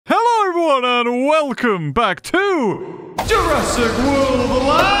everyone, and welcome back to Jurassic World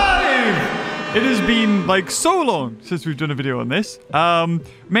Alive! It has been, like, so long since we've done a video on this.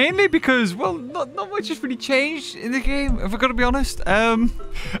 Mainly because, well, not much has really changed in the game, if I've got to be honest. And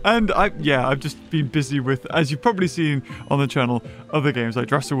I've just been busy with, as you've probably seen on the channel, other games, like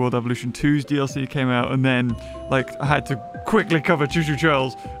Jurassic World Evolution 2's DLC came out, and then, like, I had to quickly cover Choo Choo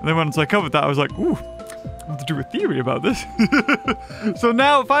Trails, and then once I covered that, I was like, ooh, I want to do a theory about this. So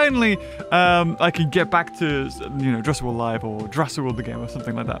now, finally, I can get back to, you know, Jurassic World Live or Jurassic World the game or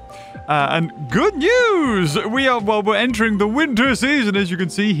something like that. And good news! We're entering the winter season, as you can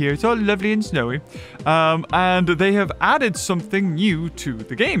see here. It's all lovely and snowy. And they have added something new to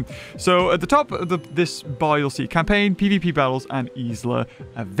the game. So at the top of this bar, you'll see campaign, PvP battles, and Isla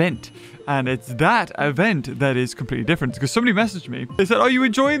event. And it's that event that is completely different. Because somebody messaged me. They said, are you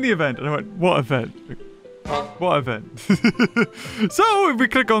enjoying the event? And I went, what event? What event? So if we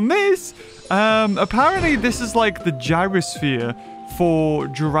click on this, apparently this is like the gyrosphere for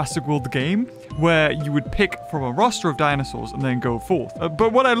Jurassic World the game, where you would pick from a roster of dinosaurs and then go forth.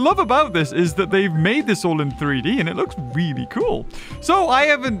 But what I love about this is that they've made this all in 3D and it looks really cool. So I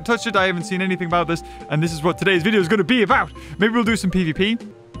haven't touched it, I haven't seen anything about this, and this is what today's video is going to be about. Maybe we'll do some PvP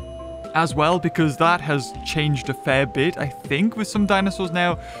as well, because that has changed a fair bit, I think, with some dinosaurs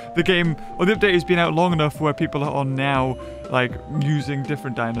now. The game, or the update has been out long enough where people are now, like, using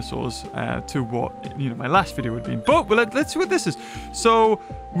different dinosaurs to what, you know, my last video would be. But let's see what this is. So,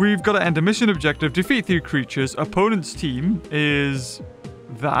 we've got to end a mission objective, defeat 3 creatures, opponent's team is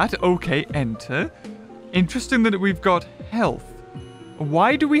that. Okay, enter. Interesting that we've got health.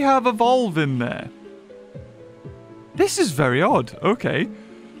 Why do we have evolve in there? This is very odd. Okay.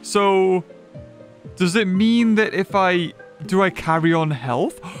 So, does it mean that if do I carry on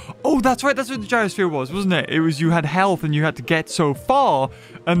health? Oh, that's right, that's what the gyrosphere was, wasn't it? It was you had health and you had to get so far,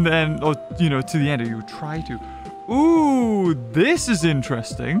 and then, or, you know, to the end, or you would try to. Ooh, this is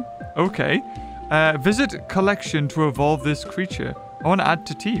interesting. Okay. Visit collection to evolve this creature. I want to add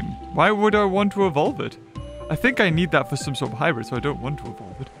to team. Why would I want to evolve it? I think I need that for some sort of hybrid, so I don't want to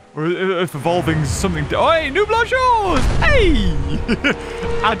evolve it. Or if evolving something... Oh, hey, new blushers! Hey!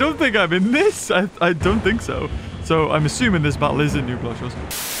 I don't think I'm in this. I don't think so. So I'm assuming this battle is in new blushers.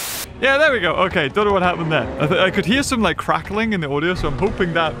 Yeah, there we go. Okay, don't know what happened there. I could hear some, like, crackling in the audio, so I'm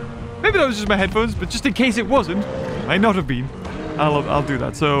hoping that... Maybe that was just my headphones, but just in case it wasn't, might not have been, I'll do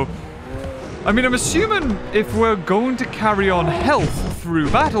that. So, I mean, I'm assuming if we're going to carry on health through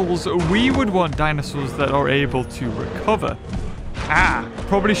battles, we would want dinosaurs that are able to recover. Ah,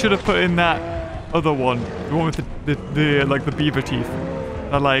 probably should have put in that other one. The one with the like, the beaver teeth.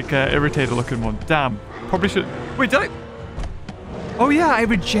 That, like, irritated looking one. Damn. Probably should... Wait, did I... Oh, yeah, I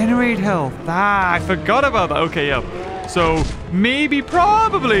regenerate health. Ah, I forgot about that. Okay, yeah. So,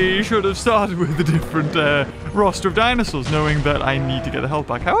 probably should have started with a different roster of dinosaurs, knowing that I need to get the health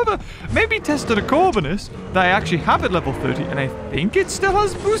back. However, maybe tested a Corvinus that I actually have at level 30, and I think it still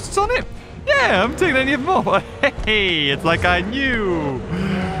has boosts on it. Yeah, I'm taking any of them off. Hey, it's like I knew.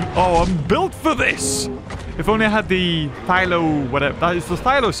 Oh, I'm built for this. If only I had the Thylo, whatever. That is the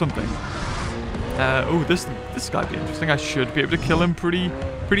Thylo something. Oh, this guy'd be interesting. I should be able to kill him pretty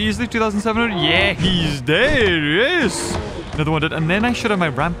easily. 2,700. Yeah, he's dead. Yes. Another one dead. And then I should have my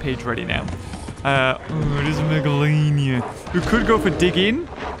rampage ready now. It is a Megalania. You could go for dig in.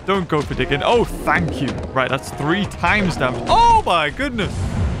 Don't go for dig in. Oh, thank you. Right, that's 3 times damage. Oh my goodness.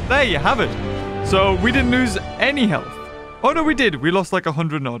 There you have it. So we didn't lose any health. Oh no, we did. We lost like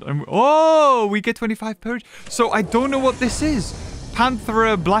 100 odd. And we get 25 per. So I don't know what this is.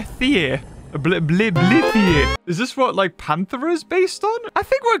 Panthera Blythia. Blythia. Is this what, like, Panthera is based on? I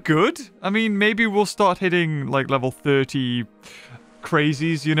think we're good. I mean, maybe we'll start hitting like level 30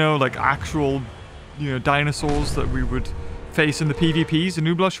 crazies, you know, like actual, you know, dinosaurs that we would face in the PvPs and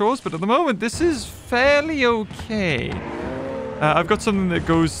Nublar Shores. But at the moment, this is fairly okay. I've got something that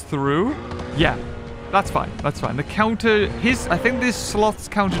goes through. Yeah, that's fine. That's fine. The counter, I think this sloth's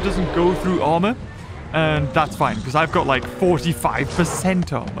counter doesn't go through armor. And that's fine, because I've got like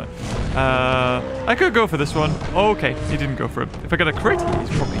 45% armor. I could go for this one. Okay, he didn't go for it. If I get a crit,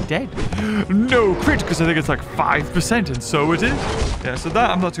 he's probably dead. No crit, because I think it's like 5%, and so it is. Yeah, so that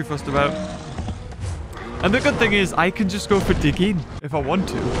I'm not too fussed about. And the good thing is, I can just go for dig in if I want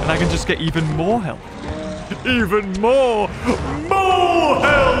to, and I can just get even more health. Even more health!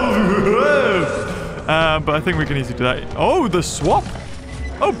 But I think we can easily do that. Oh, the swap!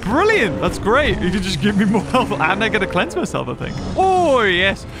 Oh, brilliant! That's great. You can just give me more health, and I get to cleanse myself, I think. Oh,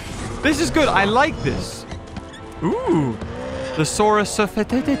 yes. This is good. I like this. Ooh. The Saurus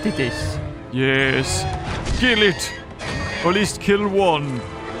Surfetitis. Yes. Kill it. Or at least kill one.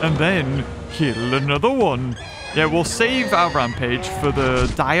 and then kill another one. Yeah, we'll save our rampage for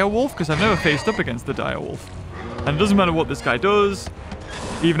the dire wolf, because I've never faced up against the dire wolf. And it doesn't matter what this guy does,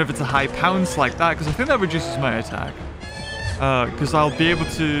 even if it's a high pounce like that, because I think that reduces my attack. Because I'll be able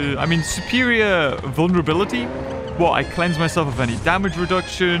to... I mean, superior vulnerability. What, I cleanse myself of any damage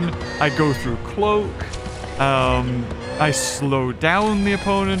reduction. I go through cloak. I slow down the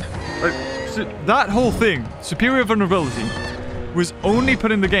opponent. So that whole thing, superior vulnerability, was only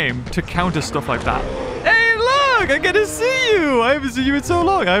put in the game to counter stuff like that. Hey, look! I get to see you! I haven't seen you in so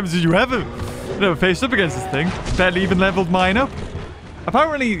long. I haven't seen you ever. I never faced up against this thing. Barely even leveled mine up.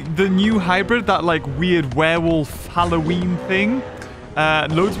 Apparently, the new hybrid, that like weird werewolf Halloween thing,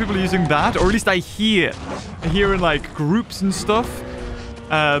 loads of people are using that, or at least I hear in like groups and stuff,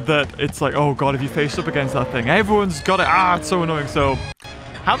 that it's like, oh god, if you face up against that thing, everyone's got it. Ah, it's so annoying. So,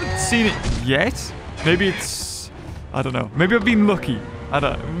 haven't seen it yet. Maybe it's, I don't know. Maybe I've been lucky. I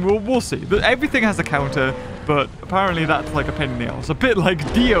don't. We'll see. Everything has a counter, but apparently that's like a pain in the ass. A bit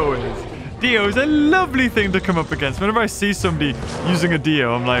like Dio is. Dio is a lovely thing to come up against. Whenever I see somebody using a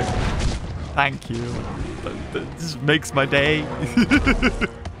Dio, I'm like, thank you. This makes my day.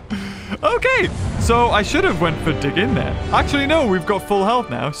 Okay, so I should have went for dig in there. Actually, no, we've got full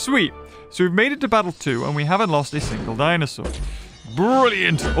health now. Sweet. So we've made it to battle 2, and we haven't lost a single dinosaur.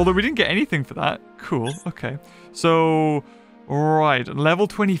 Brilliant. Although we didn't get anything for that. Cool. Okay. So, right, level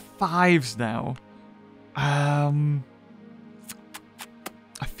 25s now.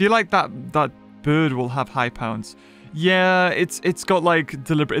 I feel like that bird will have high pounce. Yeah, it's got like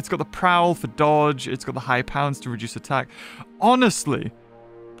deliberate. It's got the prowl for dodge. It's got the high pounce to reduce attack. Honestly,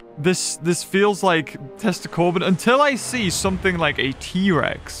 this feels like Testacorbin until I see something like a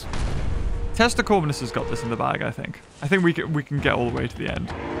T-Rex. Testacorbinus has got this in the bag, I think. I think we can get all the way to the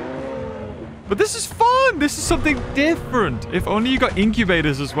end. But this is fun. This is something different. If only you got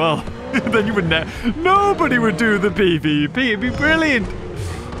incubators as well, then you would nobody would do the PvP. It'd be brilliant.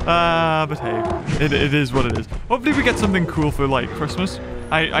 But hey, it is what it is. Hopefully we get something cool for, like, Christmas.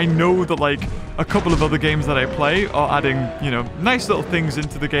 I know that, like, a couple of other games that I play are adding, you know, nice little things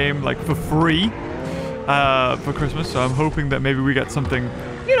into the game, like, for free, for Christmas. So I'm hoping that maybe we get something,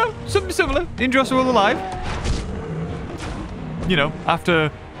 you know, something similar in Jurassic World Alive. You know, after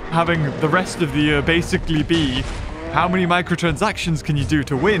having the rest of the year basically be, how many microtransactions can you do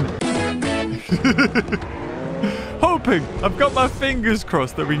to win? Hoping. I've got my fingers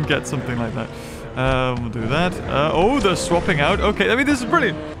crossed that we can get something like that. We'll do that. Oh, they're swapping out. Okay, I mean, this is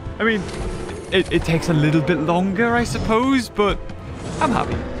brilliant. I mean, it takes a little bit longer, I suppose, but I'm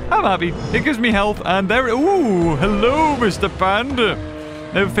happy. I'm happy. It gives me health, and there... Ooh, hello, Mr. Panda.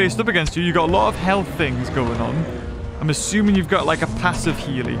 Never faced up against you. You got a lot of health things going on. I'm assuming you've got, like, a passive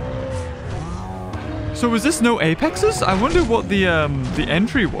healing. So was this no apexes? I wonder what the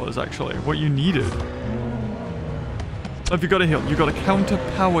entry was, actually. What you needed. If you got a heal, you got a counter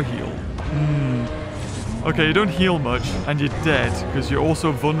power heal. Okay, you don't heal much, and you're dead, because you're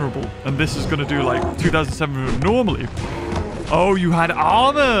also vulnerable. And this is going to do, like, 2,700 normally. Oh, you had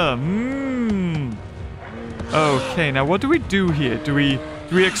armor! Okay, now what do we do here? Do we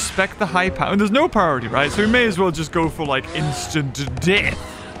expect the high power? And there's no priority, right? So we may as well just go for, like, instant death.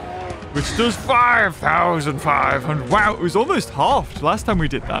 Which does 5,500. Wow, it was almost halved last time we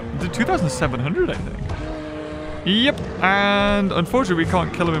did that. We did 2,700, I think. Yep, and unfortunately we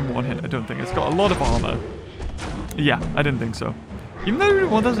can't kill him in one hit, I don't think. It's got a lot of armor. Yeah, I didn't think so. Even though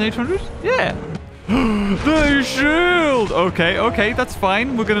 1,800? Yeah. The shield! Okay, that's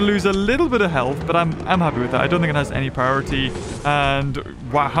fine. We're going to lose a little bit of health, but I'm happy with that. I don't think it has any priority. And,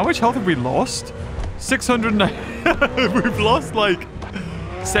 wow, how much health have we lost? 609. We've lost, like,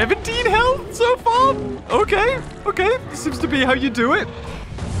 17 health so far? Okay. This seems to be how you do it.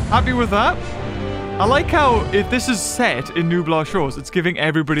 Happy with that. I like how, if this is set in Nublar Shores, it's giving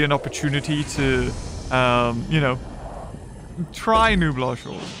everybody an opportunity to, you know, try Nublar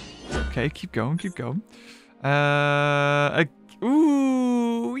Shores. Okay, keep going.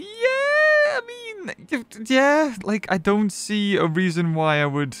 Ooh, yeah, I mean, yeah, like, I don't see a reason why I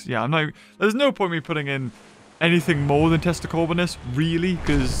would, yeah, there's no point me putting in anything more than Testacorbinus, really,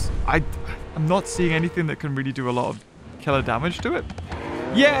 because I'm not seeing anything that can really do a lot of killer damage to it.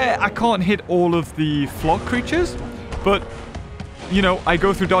 Yeah, I can't hit all of the flock creatures, but, you know, I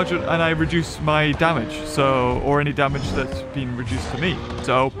go through dodge and I reduce my damage, so, or any damage that's been reduced to me.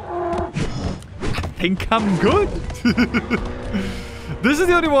 So, I think I'm good. This is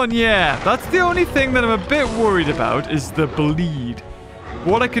the only one, yeah. That's the only thing that I'm a bit worried about is the bleed.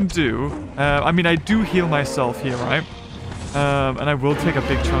 What I can do, I mean, I do heal myself here, right? And I will take a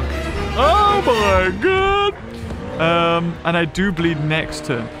big chunk. Oh my god! And I do bleed next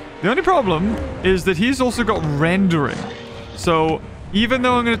turn. The only problem is that he's also got rendering. So even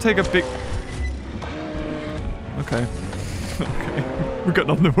though I'm going to take a big... Okay. Okay. We've got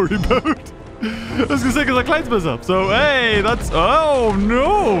nothing to worry about. I was going to say because I cleansed myself. So, hey, that's... Oh,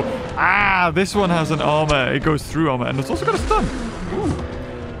 no. Ah, this one has an armor. It goes through armor. And it's also got a stun. Ooh.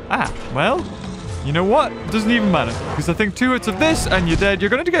 Ah, well... You know what? It doesn't even matter. Because I think 2 hits of this and you're dead. You're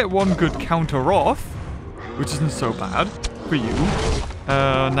going to get 1 good counter off. Which isn't so bad for you.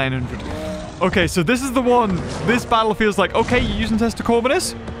 900. Okay, so this is the one. This battle feels like, okay, you're using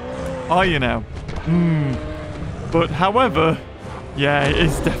Testicorminus? Are you now? But however, yeah,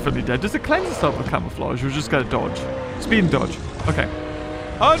 it's definitely dead. Does it cleanse itself with camouflage or just got to dodge? Speed and dodge. Okay.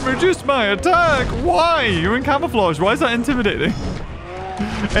 And reduce my attack. Why? You're in camouflage. Why is that intimidating?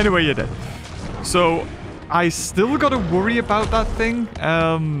 Anyway, you're dead. So, I still got to worry about that thing.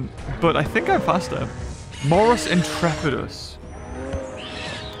 But I think I'm faster. Morus Intrepidus.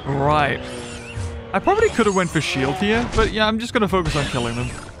 Right. I probably could have went for shield here, but yeah, I'm just going to focus on killing them.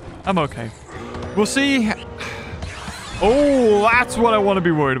 I'm okay. We'll see. Oh, that's what I want to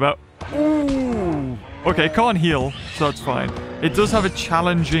be worried about. Ooh. Okay, can't heal, so that's fine. It does have a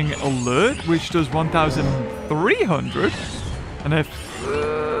challenging alert, which does 1,300. And if...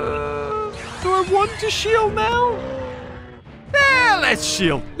 do I want to shield now? Let's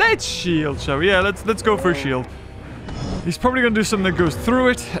shield. Let's shield, shall we? Yeah, let's go for a shield. He's probably going to do something that goes through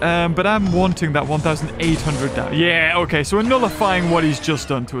it, but I'm wanting that 1,800 down. Yeah, okay, so we're nullifying what he's just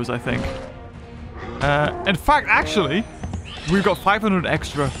done to us, I think. In fact, actually, we've got 500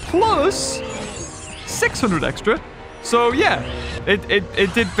 extra plus 600 extra. So, yeah,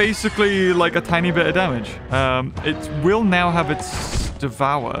 it did basically like a tiny bit of damage. It will now have its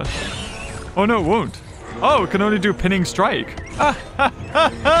devour. Oh, no, it won't. Oh, it can only do pinning strike. And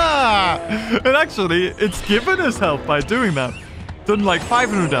actually, it's given us health by doing that. Done like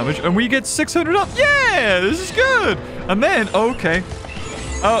 500 damage, and we get 600 up. Yeah, this is good. And then, okay.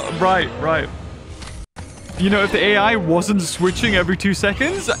 Oh, right. You know, if the AI wasn't switching every 2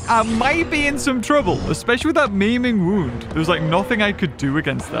 seconds, I might be in some trouble, especially with that maiming wound. There was like nothing I could do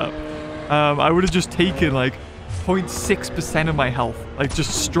against that. I would have just taken like 0.6% of my health, like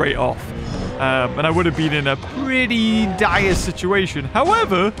just straight off. And I would have been in a pretty dire situation.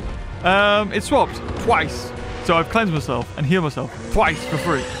 However, it swapped twice. So I've cleansed myself and healed myself twice for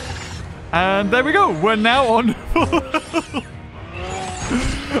free. And there we go. We're now on...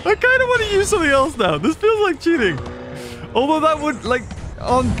 I kind of want to use something else now. This feels like cheating. Although that would, like,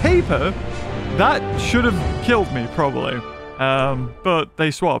 on paper, that should have killed me, probably. But they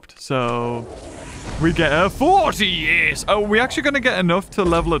swapped, so... We get a 40, yes! Oh, are we actually going to get enough to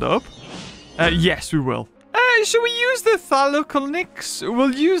level it up? Yes, we will. Should we use the Thaloconyx?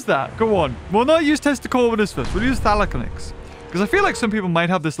 We'll use that. Go on. We'll not use Testicorminus first. We'll use Thaloconyx. Because I feel like some people might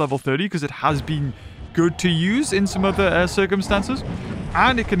have this level 30 because it has been good to use in some other circumstances.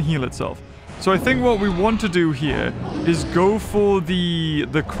 And it can heal itself. So I think what we want to do here is go for the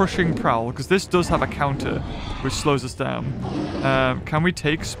Crushing Prowl. Because this does have a counter, which slows us down. Can we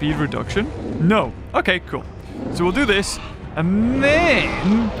take speed reduction? No. Okay, cool. So we'll do this. And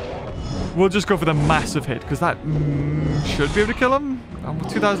then... we'll just go for the massive hit, because that should be able to kill him.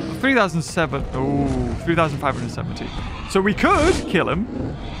 3,007. Oh, 3,570. So we could kill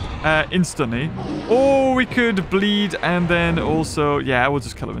him instantly. Or we could bleed and then also... yeah, we'll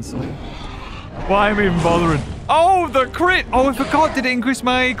just kill him instantly. Why am I even bothering? Oh, the crit! Oh, I forgot. Did it increase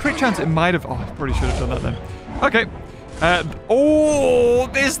my crit chance? It might have. Oh, I probably should have done that then. Okay. Oh,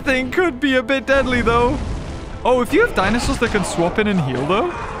 this thing could be a bit deadly, though. Oh, if you have dinosaurs that can swap in and heal,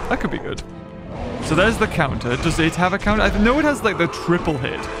 though, that could be good. So there's the counter. Does it have a counter? I know it has, like, the triple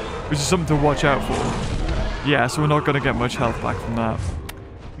hit, which is something to watch out for. Yeah, so we're not going to get much health back from that.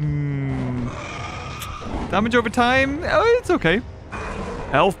 Damage over time? Oh, it's okay.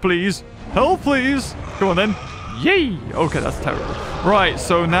 Health, please. Health, please. Go on, then. Yay! Okay, that's terrible. Right,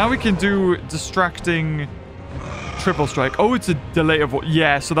 so now we can do distracting triple strike. Oh, it's a delay of what?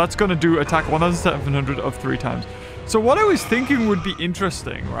 Yeah, so that's going to do attack 1,700 of 3 times. So what I was thinking would be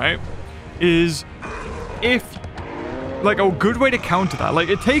interesting, right, is if, like, a good way to counter that, like,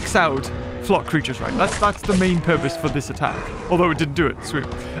 it takes out flock creatures, right? That's the main purpose for this attack. Although it didn't do it. Sweet.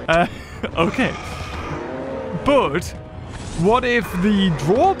 Okay. But what if the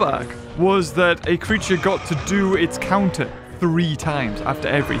drawback was that a creature got to do its counter 3 times after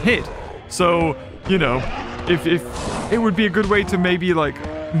every hit? So, you know, if it would be a good way to maybe, like,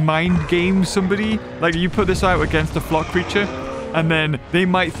 mind game somebody. Like, you put this out against a flock creature, and then they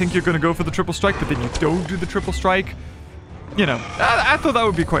might think you're going to go for the triple strike, but then you don't do the triple strike. you know, I thought that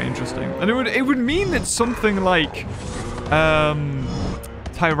would be quite interesting. And it would mean that something like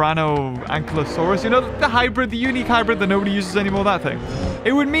Tyranno-Ankylosaurus, you know, the hybrid, the unique hybrid that nobody uses anymore, that thing.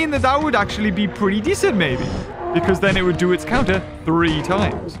 It would mean that that would actually be pretty decent, maybe. Because then it would do its counter 3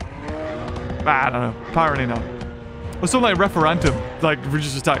 times. I don't know. Apparently not. Or something like Referendum. Like,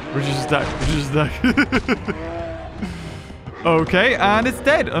 reduce attack, reduce attack, reduce attack. Okay, and it's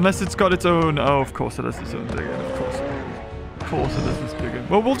dead. Unless it's got its own... Oh, of course it has its own dig in. Of course it is. Of course it has its dig in.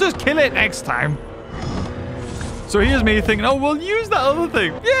 Well, we'll just kill it next time. So here's me thinking, oh, we'll use that other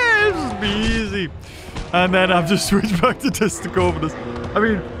thing. Yeah, this will be easy. And then I've just switched back to Testicornis. I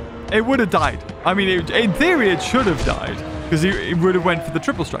mean, it would have died. I mean, in theory, it should have died. Because he would have went for the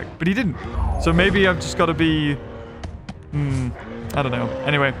triple strike. But he didn't. So maybe I've just got to be... I don't know.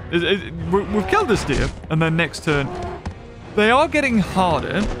 Anyway, we've killed this deer. And then next turn... They are getting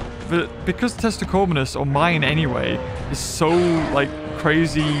harder. But because Testicornis, or mine anyway, is so, like,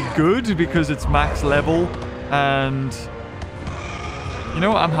 crazy good. Because it's max level... And, you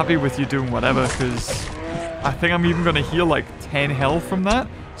know, I'm happy with you doing whatever, because I think I'm even going to heal like 10 health from that.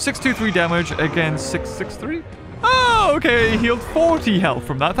 623 damage against 663. Oh, okay, healed 40 health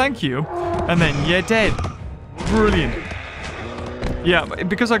from that, thank you. And then, yeah, dead. Brilliant. Yeah,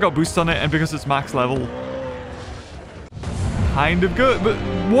 because I got boost on it and because it's max level. Kind of good. But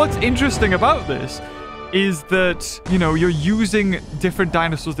what's interesting about this is that, you know, you're using different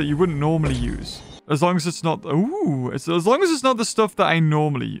dinosaurs that you wouldn't normally use. As long as it's not... Ooh! As long as it's not the stuff that I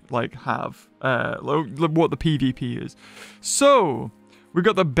normally, like, have. What the PvP is. So, we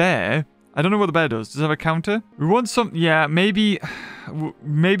got the bear. I don't know what the bear does. Does it have a counter? We want some... Yeah, maybe...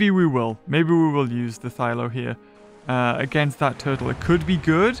 Maybe we will. Maybe we will use the Thylo here. Against that turtle. It could be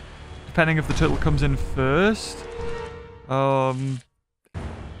good. Depending if the turtle comes in first.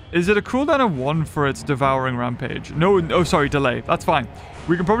 Is it a cooldown of 1 for its devouring rampage? No, oh, sorry, delay. That's fine.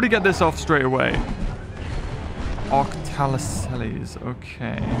 We can probably get this off straight away. Octalaceles,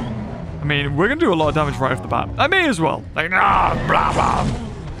 okay. I mean, we're going to do a lot of damage right off the bat. I may as well. Like, blah, blah.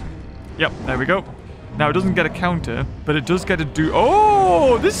 Yep, there we go. Now, it doesn't get a counter, but it does get a do...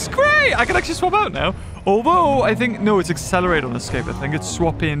 Oh, this is great! I can actually swap out now. Although, I think... No, it's accelerate on escape. I think it's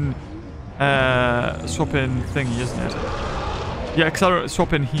swap in thingy, isn't it? Yeah, accelerate,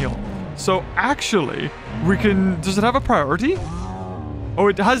 swap in heal. So, actually, we can... Does it have a priority? Oh,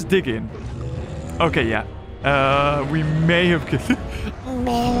 it has dig in. Okay, yeah. We may have killed it.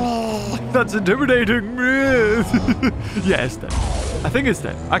 That's intimidating. Yeah, it's dead. I think it's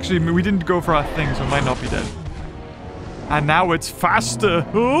dead. Actually, we didn't go for our thing, so it might not be dead. And now it's faster.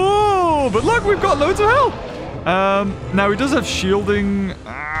 Oh, but look, we've got loads of health. Now, it does have shielding.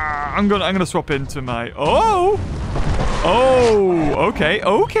 I'm gonna swap into my... Oh! Oh, okay,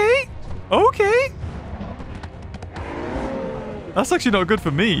 okay. Okay. That's actually not good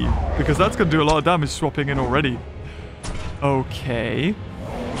for me, because that's going to do a lot of damage swapping in already. Okay.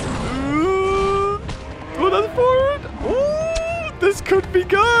 Oh, that's forward. Oh, this could be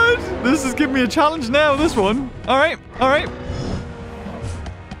good. This is giving me a challenge now, this one. All right, all right.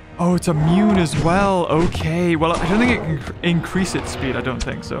 Oh, it's immune as well. Okay, well, I don't think it can increase its speed. I don't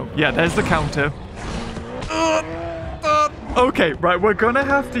think so. Yeah, there's the counter. Okay, right, we're going to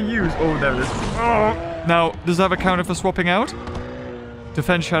have to use... Oh, there it is. Now, does it have a counter for swapping out?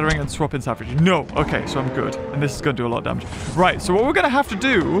 Defense shattering and swap in savage. No. Okay, so I'm good. And this is going to do a lot of damage. Right, so what we're going to have to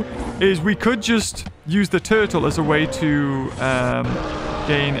do is we could just use the turtle as a way to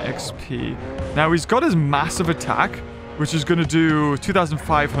gain XP. Now, he's got his massive attack, which is going to do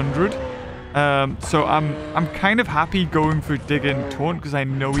 2,500. So I'm kind of happy going for dig in taunt because I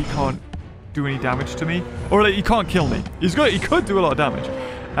know he can't do any damage to me. Or like, he can't kill me. He could do a lot of damage.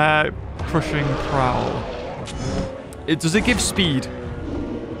 Crushing prowl. Does it give speed?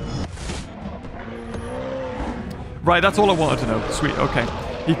 Right, that's all I wanted to know. Sweet, okay.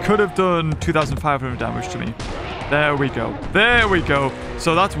 He could have done 2,500 damage to me. There we go. There we go.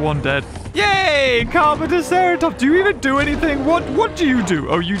 So that's one dead. Yay! Carbotriceratops. Do you even do anything? What do you do?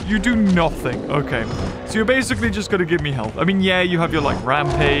 Oh, you do nothing. Okay. So you're basically just going to give me health. I mean, yeah, you have your, like,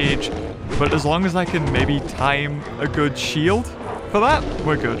 rampage. But as long as I can maybe time a good shield for that,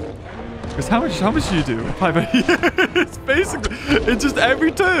 we're good. Because how much do you do? It's basically... It's just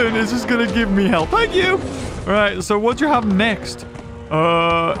every turn is just going to give me health. Thank you! Alright, so what do you have next?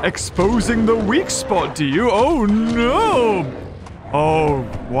 Exposing the weak spot, do you? Oh, no! Oh,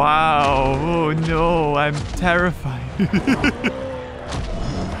 wow. Oh, no. I'm terrified.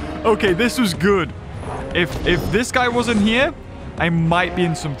 Okay, this was good. If this guy wasn't here, I might be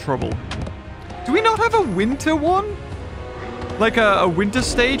in some trouble. Do we not have a winter one? like a winter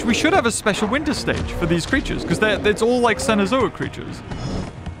stage. We should have a special winter stage for these creatures because it's all like Cenozoic creatures.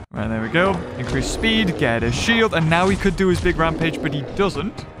 Right, there we go. Increase speed, get a shield, and now he could do his big rampage, but he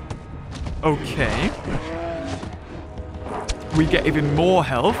doesn't. Okay. We get even more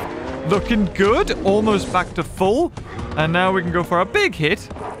health. Looking good. Almost back to full. And now we can go for a big hit.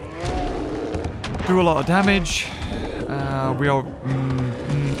 Do a lot of damage. We are...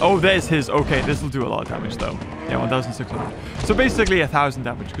 Oh, there's his. Okay, this will do a lot of damage, though. Yeah, 1,600. So basically 1,000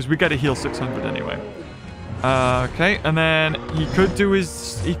 damage, because we get to heal 600 anyway. Okay, and then he could do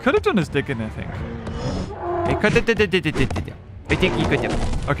his... He could have done his digging, I think. I think he could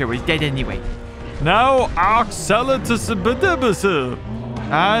have. Okay, well, he's dead anyway. Now, Arxelatus,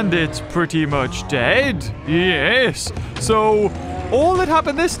 and it's pretty much dead. Yes. So, all that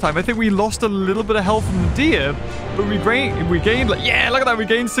happened this time, I think we lost a little bit of health from the deer, but we gained like, yeah, look at that, we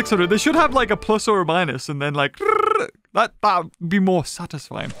gained 600. They should have like a plus or a minus, and then like, that would be more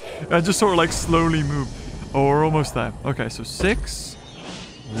satisfying. Just sort of like slowly move. Oh, we're almost there. Okay, so 6.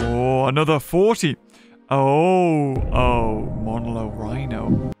 Oh, another 40. Oh, Monolo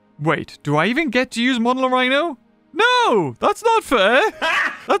Rhino. Wait, do I even get to use Monolo Rhino? No, that's not fair.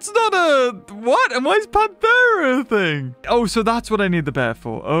 That's not a... What? And why is Panthera a thing? Oh, so that's what I need the bear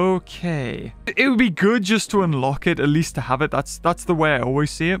for. Okay. It would be good just to unlock it, at least to have it. That's the way I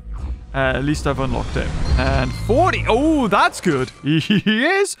always see it. At least I've unlocked it. And 40. Oh, that's good.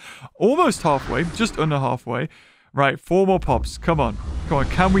 Yes. Almost halfway. Just under halfway. Right, 4 more pops. Come on. Come on,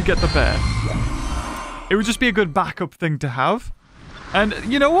 can we get the bear? It would just be a good backup thing to have. And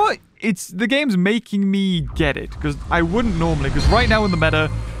you know what? The game's making me get it, because I wouldn't normally, because right now in the meta,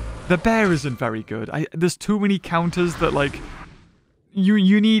 the bear isn't very good. There's too many counters that, like,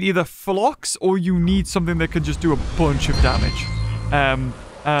 you need either flocks or you need something that can just do a bunch of damage.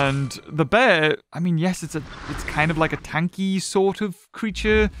 And the bear, I mean, yes, it's kind of like a tanky sort of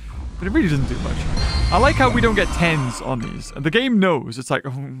creature, but it really doesn't do much. I like how we don't get 10s on these. And the game knows. It's like,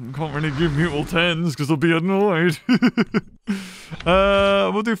 oh, I can't really give me all 10s because they'll be annoyed.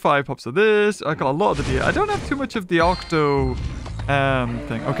 We'll do 5 pops of this. I got a lot of the deer. I don't have too much of the octo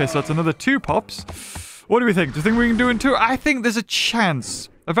thing. Okay, so that's another 2 pops. What do we think? Do you think we can do it in 2? I think there's a chance,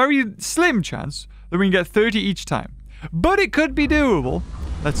 a very slim chance, that we can get 30 each time. But it could be doable.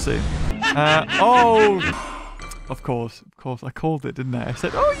 Let's see. Oh, of course. I called it, didn't I? I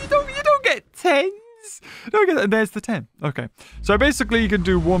said, oh, you don't get 10s. No, there's the 10. Okay. So basically, you can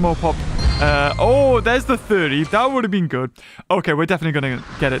do 1 more pop. Oh, there's the 30. That would have been good. Okay, we're definitely going to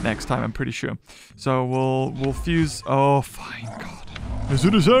get it next time, I'm pretty sure. So we'll fuse. Oh, fine. God. Is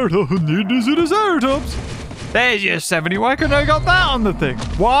it a Ceratops? There's your 70. Why couldn't I got that on the thing?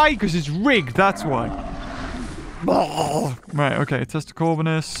 Why? Because it's rigged. That's why. Right, okay.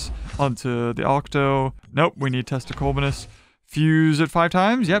 Testicorbinus onto the Octo. Nope, we need Testicorbinus. Fuse it 5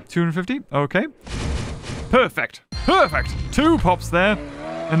 times. Yep, 250. Okay. Perfect. 2 pops there.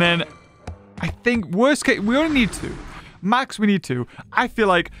 And then I think worst case, we only need 2. Max, we need 2. I feel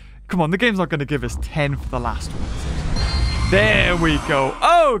like, come on, the game's not going to give us 10 for the last one. There we go.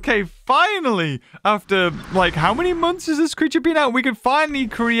 Okay, finally. After, like, how many months has this creature been out? We can finally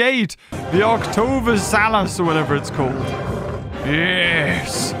create the Octoversalis or whatever it's called.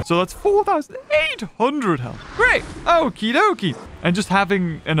 Yes. So that's 4,800 health. Great. Okie dokie. And just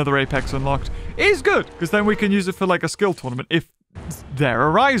having another Apex unlocked is good, because then we can use it for like a skill tournament if there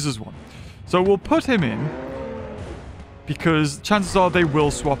arises one. So we'll put him in, because chances are they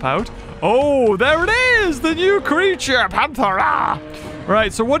will swap out. Oh, there it is! The new creature, Panthera!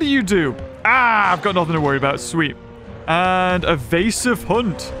 Right, so what do you do? I've got nothing to worry about. Sweet. And evasive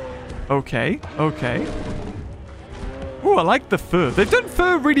hunt. Okay. Oh, I like the fur. They've done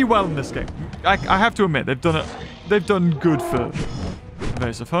fur really well in this game. I have to admit, they've done good fur.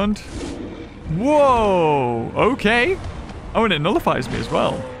 Evasive hunt. Whoa. Okay. Oh, and it nullifies me as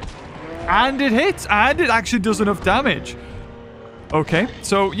well. And it hits. And it actually does enough damage. Okay.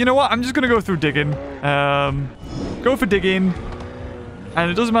 So, you know what? I'm just going to go through digging. Go for digging. And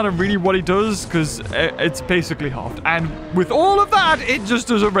it doesn't matter really what he does, because it's basically halved. And with all of that, it just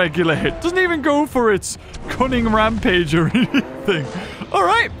does a regular hit. Doesn't even go for its cunning rampage or anything. All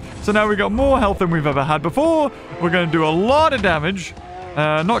right. So now we got more health than we've ever had before. We're going to do a lot of damage.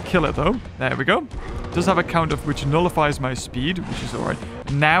 Not kill it, though. There we go. It does have a count of which nullifies my speed, which is all right.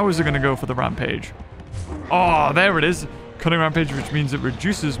 Now is it going to go for the rampage? Oh, there it is. Cunning rampage, which means it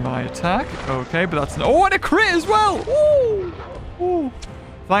reduces my attack. Okay, but that's... Oh, and a crit as well. Ooh. Ooh.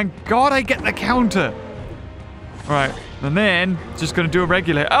 Thank God I get the counter. All right. And then, just going to do a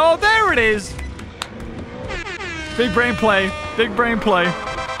regular. Oh, there it is. Big brain play. Big brain play.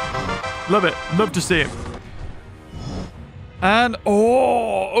 Love it. Love to see it. And,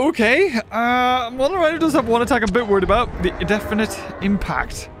 oh, okay. Model Rider does have one attack I'm a bit worried about. The definite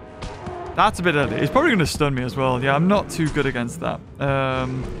impact. That's a bit early. It's probably going to stun me as well. Yeah, I'm not too good against that.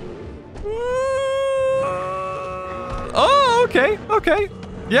 Oh, okay, okay.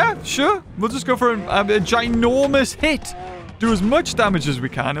 Yeah, sure. We'll just go for a ginormous hit. Do as much damage as we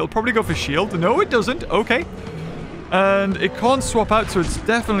can. It'll probably go for shield. No, it doesn't. Okay. And it can't swap out, so it's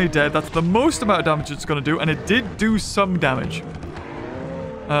definitely dead. That's the most amount of damage it's going to do, and it did do some damage.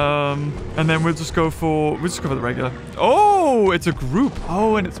 And then we'll just go for the regular. Oh, it's a group.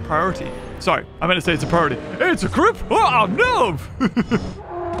 Oh, and it's priority. Sorry, I meant to say it's a priority. It's a group. Oh, no.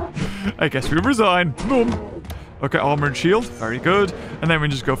 I guess we resign. Boom. Okay, armor and shield. Very good. And then we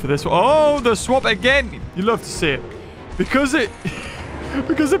just go for this one. Oh, the swap again. You love to see it. Because it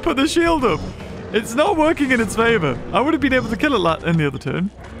put the shield up. It's not working in its favor. I would have been able to kill it in the other turn.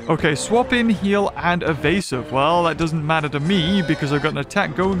 Okay, swap in, heal, and evasive. Well, that doesn't matter to me because I've got an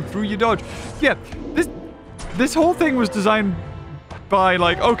attack going through your dodge. Yeah, this whole thing was designed by,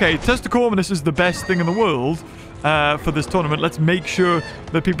 like, okay, Testicorminus is the best thing in the world for this tournament. Let's make sure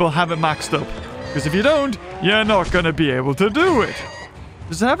that people have it maxed up. Because if you don't, you're not going to be able to do it.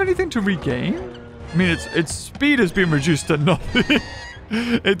 Does it have anything to regain? I mean, its speed has been reduced to nothing.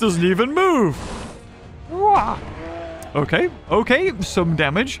 It doesn't even move. Okay, okay, some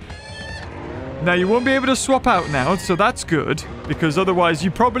damage. Now, you won't be able to swap out now, so that's good. Because otherwise,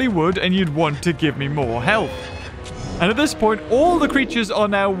 you probably would, and you'd want to give me more health. And at this point, all the creatures are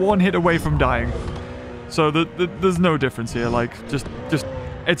now one hit away from dying. So there's no difference here. Like, just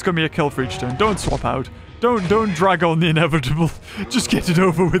it's going to be a kill for each turn. Don't swap out. Don't drag on the inevitable. Just get it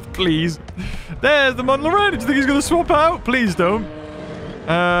over with, please. There's the model around. Do you think he's going to swap out? Please don't.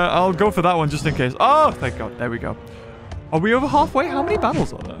 I'll go for that one just in case. Oh, thank God. There we go. Are we over halfway? How many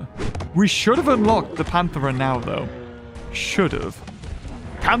battles are there? We should have unlocked the Panthera now, though. Should have.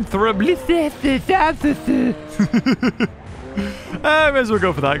 Panthera. May as well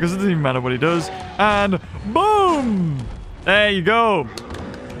go for that, because it doesn't even matter what he does. And boom! There you go.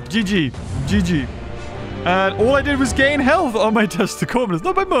 GG. GG. And all I did was gain health on my Testicorminus.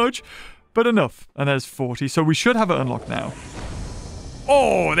 Not by much, but enough. And there's 40, so we should have it unlocked now.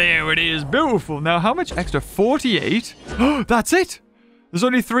 Oh, there it is. Beautiful. Now, how much extra? 48? Oh, that's it. There's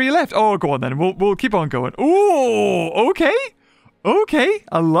only 3 left. Oh, go on then. We'll keep on going. Oh, okay. Okay.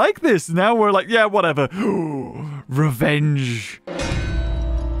 I like this. Now we're like, yeah, whatever. Revenge.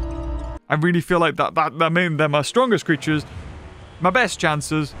 I really feel like they're my strongest creatures, my best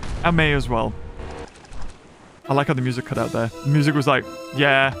chances, and me as well. I like how the music cut out there. The music was like,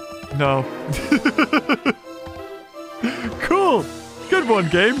 yeah, no. Cool. Good one,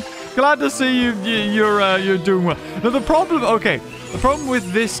 game. Glad to see you're doing well. Now the problem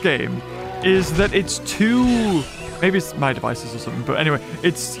with this game is that it's too, maybe it's my devices or something, but anyway,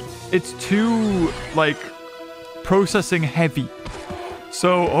 it's too like processing heavy.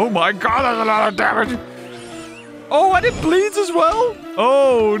 So, oh my God, that's a lot of damage. Oh, and it bleeds as well.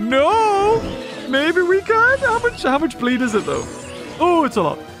 Oh no. Maybe we can. How much bleed is it though? Oh, it's a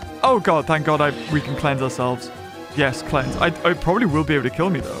lot. Oh God, thank God we can cleanse ourselves. Yes, cleanse. I probably will be able to kill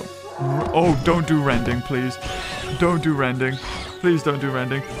me, though. Oh, don't do rending, please. Don't do rending. Please don't do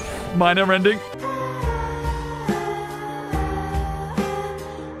rending. Minor rending.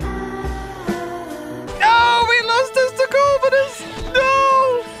 No, we lost Testicorminus.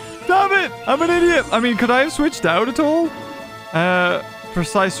 No! Damn it! I'm an idiot. I mean, could I have switched out at all?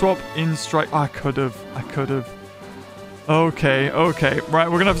 Precise swap in strike. Oh, I could have. Okay. Right,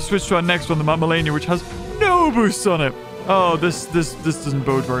 we're gonna have to switch to our next one, the Mammalania, which has no boosts on it. Oh, this doesn't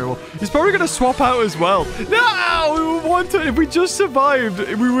bode very well. He's probably gonna swap out as well. No! If we just survived,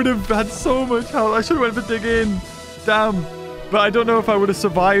 we would have had so much health. I should have went for dig in. Damn. But I don't know if I would have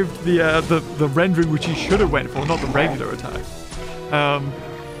survived the rendering, which he should have went for, not the regular attack.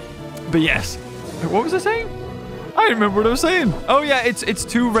 But yes. What was I saying? I remember what I was saying. Oh yeah, it's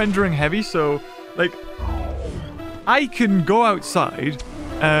too rendering heavy, so like I can go outside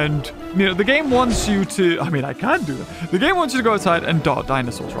and the game wants you to, I mean I can do that. The game wants you to go outside and dart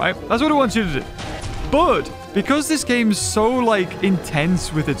dinosaurs, right? That's what it wants you to do. But because this game's so like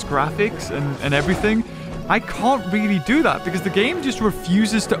intense with its graphics and everything, I can't really do that because the game just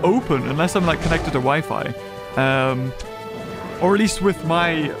refuses to open unless I'm like connected to Wi-Fi. Or at least with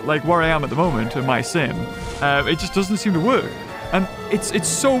my, like where I am at the moment in my sim, it just doesn't seem to work. And it's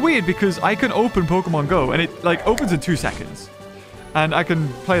so weird because I can open Pokemon Go and it like opens in 2 seconds. And I can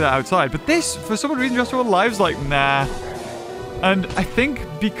play that outside. But this, for some reason, Jurassic World Live's like, nah. And I think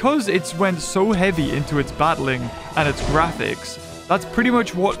because it's went so heavy into its battling and its graphics, that's pretty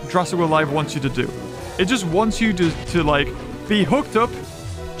much what Jurassic World Live wants you to do. It just wants you to like be hooked up,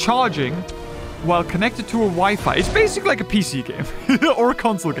 charging, while connected to a Wi-Fi. It's basically like a PC game or a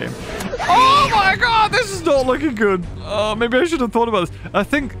console game. Oh my god, this is not looking good. Maybe I should have thought about this. I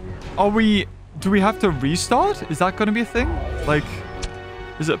think, do we have to restart? Is that going to be a thing? Like,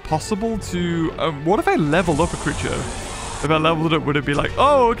 is it possible to, what if I leveled up a creature? If I leveled it up, would it be like,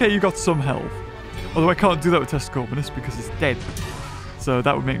 oh, okay, you got some health. Although I can't do that with Tescomanus because it's dead. So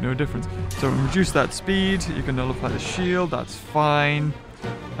that would make no difference. So reduce that speed. You can nullify the shield. That's fine.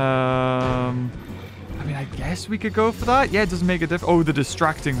 I mean, I guess we could go for that. Yeah, it doesn't make a difference. Oh, the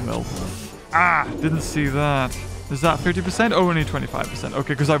distracting will. Ah, didn't see that. Is that 50%? Oh, only 25%.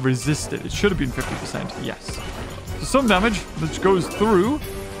 Okay, because I resisted. It should have been 50%. Yes. So some damage that goes through.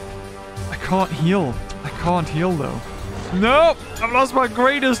 I can't heal. I can't heal, though. Nope. I've lost my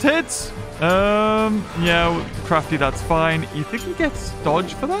greatest hits. Yeah, Crafty, that's fine. You think he gets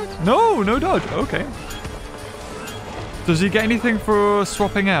dodge for that? No, no dodge. Okay. Does he get anything for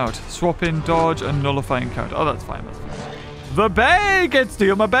swapping out? Swap in, dodge, and nullifying count. Oh, that's fine. That's fine. The bear gets to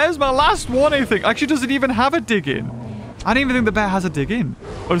heal. My bear's my last one, I think. Actually, does it even have a dig in? I don't even think the bear has a dig in.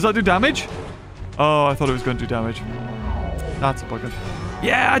 Oh, does that do damage? Oh, I thought it was going to do damage. That's a bugger.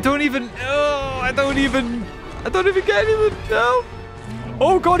 Yeah, I don't even get anything. No.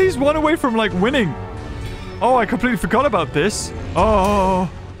 Oh, God, he's one away from, like, winning. Oh, I completely forgot about this. Oh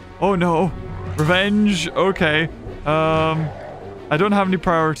no. Revenge. Okay. I don't have any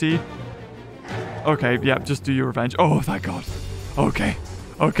priority. Okay, yeah, just do your revenge. Oh, thank God. Okay.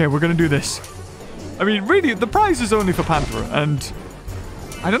 Okay, we're gonna do this. I mean, really, the prize is only for Panthera, and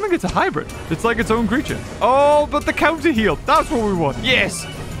I don't think it's a hybrid. It's like its own creature. Oh, but the counter heal. That's what we want. Yes.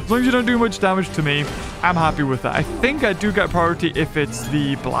 As long as you don't do much damage to me, I'm happy with that. I think I do get priority if it's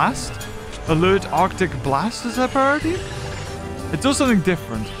the blast. Alert Arctic Blast is that priority? It does something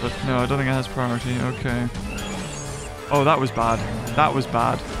different, but no, I don't think it has priority. Okay. Oh, that was bad. That was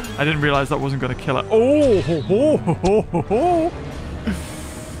bad. I didn't realize that wasn't going to kill it. Oh, ho, ho, ho, ho, ho.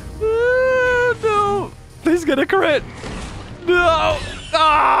 No. Please get a crit. No.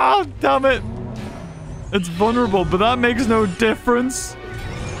 Ah, damn it. It's vulnerable, but that makes no difference.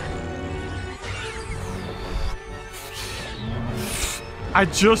 I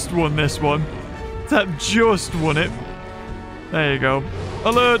just won this one. That just won it. There you go.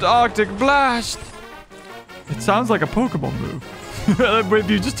 Alert Arctic Blast. It sounds like a Pokemon move. If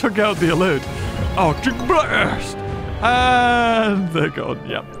you just took out the alert. Arctic Blast. And they're gone.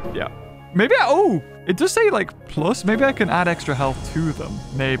 Yeah. Maybe it does say like plus. Maybe I can add extra health to them.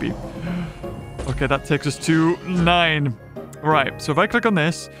 Maybe. Okay, that takes us to 9. Right, so if I click on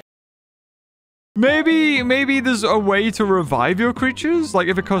this, maybe there's a way to revive your creatures. Like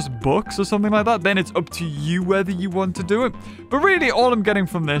if it costs bucks or something like that, then it's up to you whether you want to do it. But really, all I'm getting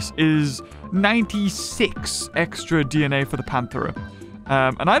from this is 96 extra DNA for the Panthera.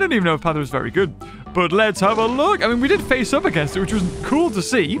 And I don't even know if Panthera is very good. But let's have a look. I mean, we did face up against it, which was cool to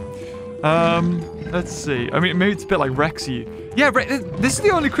see. Let's see. I mean, maybe it's a bit like Rexy. Yeah, this is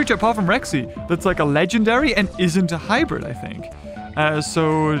the only creature apart from Rexy that's like a legendary and isn't a hybrid, I think.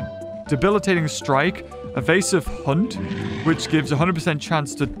 So, Debilitating Strike, Evasive Hunt, which gives 100%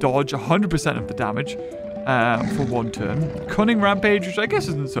 chance to dodge 100% of the damage for 1 turn. Cunning Rampage, which I guess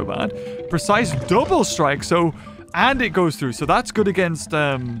isn't so bad. Precise Double Strike, and it goes through. So that's good against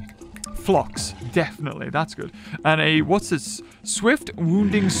Phlox. Definitely, that's good. And what's this? Swift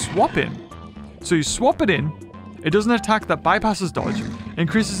Wounding Swap In. So you swap it in. It doesn't attack that bypasses dodge.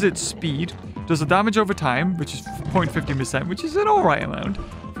 Increases its speed. Does the damage over time, which is 0.50%, which is an alright amount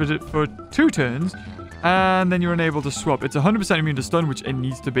for 2 turns. And then you're unable to swap. It's 100% immune to stun, which it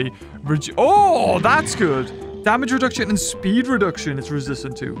needs to be. Oh, that's good. Damage reduction and speed reduction it's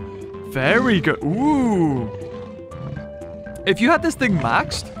resistant to. Very good. Ooh. If you had this thing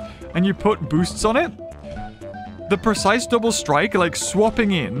maxed and you put boosts on it, the precise double strike, like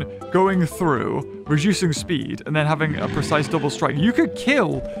swapping in, going through, reducing speed, and then having a precise double strike, you could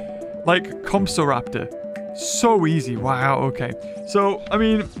kill, like, Compsoraptor. So easy. Wow, okay. So, I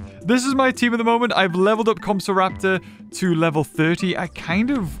mean, this is my team at the moment. I've leveled up Compsoraptor to level 30.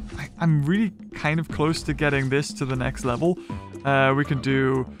 I'm really kind of close to getting this to the next level. We can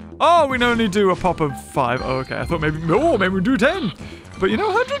do... Oh, we can only do a pop of 5. Oh, okay. I thought maybe we do 10. But you know,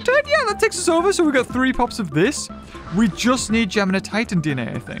 110, yeah, that takes us over. So we got 3 pops of this. We just need Gemini Titan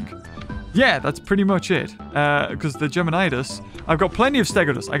DNA, I think. Yeah, that's pretty much it. Because the Geminitis, I've got plenty of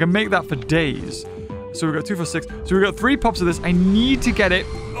Stegodus. I can make that for days. So we got 2 for 6. So we got 3 pops of this. I need to get it.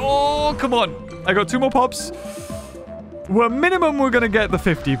 Oh, come on. I got 2 more pops. Well, minimum we're going to get the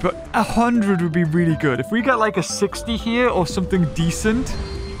 50, but 100 would be really good. If we get like a 60 here or something decent,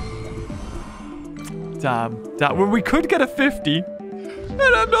 Damn. Well, we could get a 50. And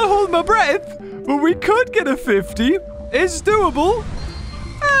I'm not holding my breath. But we could get a 50. It's doable.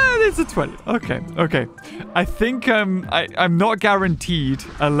 And it's a 20. Okay. I think I'm not guaranteed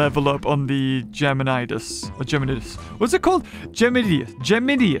a level up on the Geminidas. Or Geminidas. What's it called?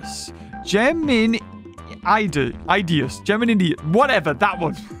 Geminidius. Whatever, that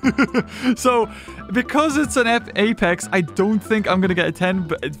one. So, because it's an Apex, I don't think I'm going to get a 10,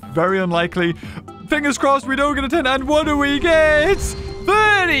 but it's very unlikely. Fingers crossed we don't get a 10. And what do we get?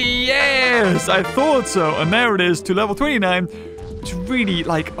 30! Yes! I thought so. And there it is to level 29. It's really,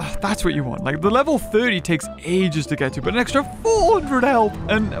 like, that's what you want. Like, the level 30 takes ages to get to, but an extra 400 health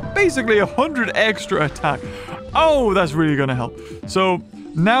and basically 100 extra attack. Oh, that's really going to help. So,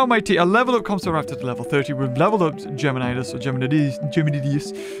 now my team, a level up comes after the level 30. We've leveled up Geminidas, or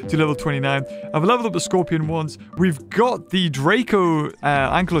Geminidius to level 29. I've leveled up the Scorpion ones. We've got the Draco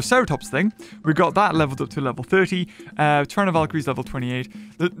Ankyloceratops thing. We've got that leveled up to level 30. Turn of Valkyries level 28.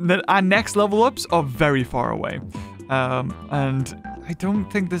 Our next level ups are very far away. And I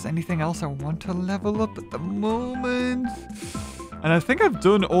don't think there's anything else I want to level up at the moment. And I think I've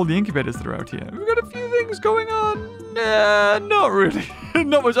done all the incubators that are out here. We've got a few things going on. Not really.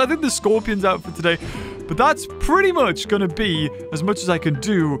 Not much. I think the Scorpion's out for today. But that's pretty much going to be as much as I can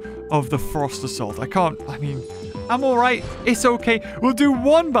do of the Frost Assault. I'm alright. It's okay. We'll do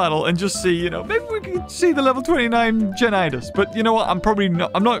one battle and just see, maybe we can see the level 29 Genidas. But you know what? I'm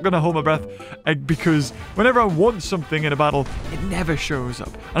not going to hold my breath because whenever I want something in a battle, it never shows up.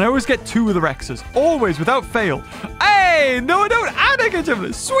 And I always get 2 of the Rexes. Always, without fail. Hey, no I don't. And I get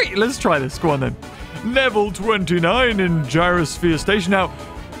Gemini. Sweet. Let's try this. Go on then. Level 29 in Gyrosphere Station. Now,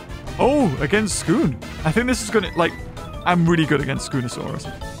 against Scoon. I think this is going to, I'm really good against Schoonosaurus.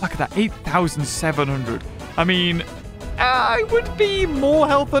 Look at that. 8,700. I mean, I would be more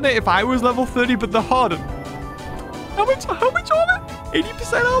health on it if I was level 30, but the harder. How much armor?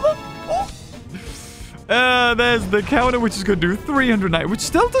 80% armor? Oh. There's the counter, which is going to do 309, which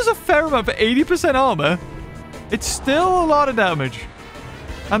still does a fair amount for 80% armor. It's still a lot of damage.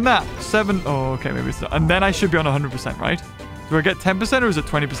 And that, 7... Oh, okay, maybe it's not. And then I should be on 100%, right? Do I get 10% or is it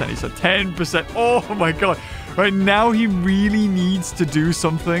 20%? He said 10%. Oh, my God. Right now, he really needs to do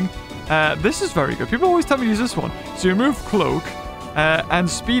something. This is very good. People always tell me to use this one. So you remove cloak, and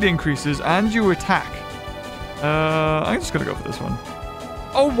speed increases, and you attack. I'm just going to go for this one.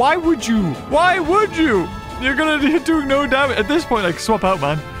 Oh, why would you? Why would you? You're going to do no damage. At this point, swap out,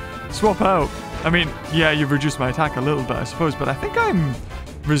 man. Swap out. I mean, yeah, you've reduced my attack a little bit, I suppose, but I think I'm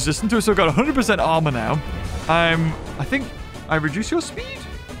resistant to it, so I've got 100% armor now. I think I reduce your speed?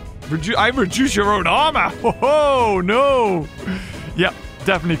 I reduce your own armor. Oh, no. Yeah.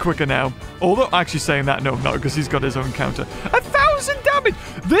 Definitely quicker now. Although, actually saying that, no, not because he's got his own counter. 1,000 damage!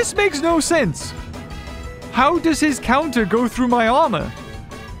 This makes no sense. How does his counter go through my armor?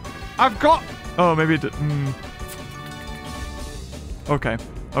 I've got... Oh, maybe it did. Okay.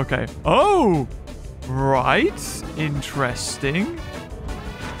 Oh! Right. Interesting.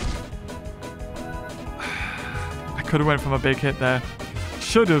 I could have went from a big hit there.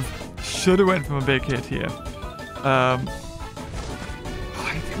 Should have went from a big hit here.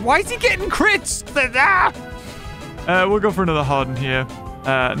 Why is he getting crits? We'll go for another harden here.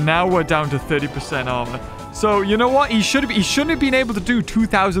 Now we're down to 30% armor. So, you know what? He shouldn't have been able to do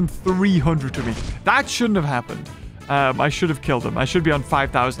 2,300 to me. That shouldn't have happened. I should have killed him. I should be on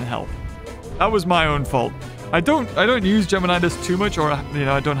 5,000 health. That was my own fault. I don't use Geminidas too much, or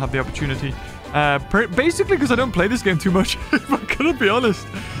I don't have the opportunity. Basically because I don't play this game too much. If I'm gonna be honest.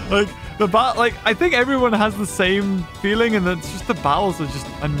 I think everyone has the same feeling, and it's just the battles are just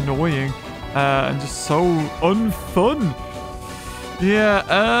annoying and just so unfun.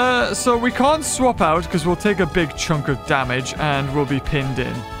 Yeah, so we can't swap out because we'll take a big chunk of damage and we'll be pinned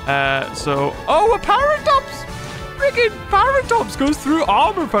in. Oh, a Paratops! Freaking Paratops goes through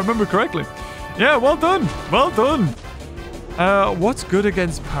armor, if I remember correctly. Yeah, well done. Well done. What's good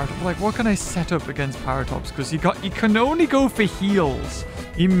against Paratops? What can I set up against Paratops? Because he can only go for heals.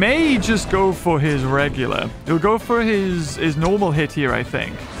 He may just go for his regular. He'll go for his normal hit here, I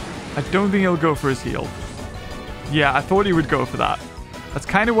think. I don't think he'll go for his heal. Yeah, I thought he would go for that. That's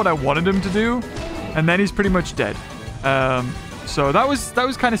kind of what I wanted him to do. And then he's pretty much dead. So that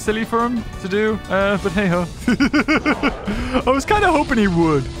was kind of silly for him to do. But hey-ho. I was kind of hoping he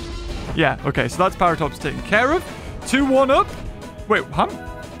would. Yeah, okay. So that's Paratops taken care of. 2-1 up. Wait, huh?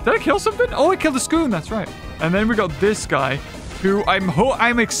 Did I kill something? Oh, I killed a Scoon. That's right. And then we got this guy, who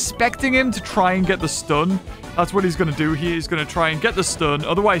I'm expecting him to try and get the stun. That's what he's going to do. He's going to try and get the stun.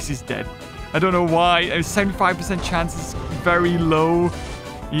 Otherwise, he's dead. I don't know why. A 75% chance is very low.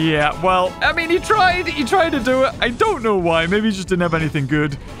 Yeah, well, I mean, he tried to do it. I don't know why. Maybe he just didn't have anything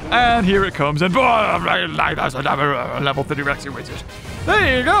good. And here it comes. And level 30 Rexy Wizard.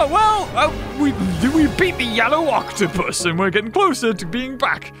 There you go. Well, we beat the yellow octopus, and we're getting closer to being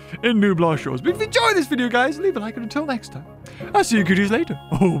back in Nublar Shores. But if you enjoyed this video, guys, leave a like, and until next time, I'll see you goodies later.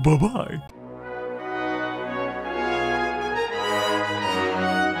 Oh, bye-bye.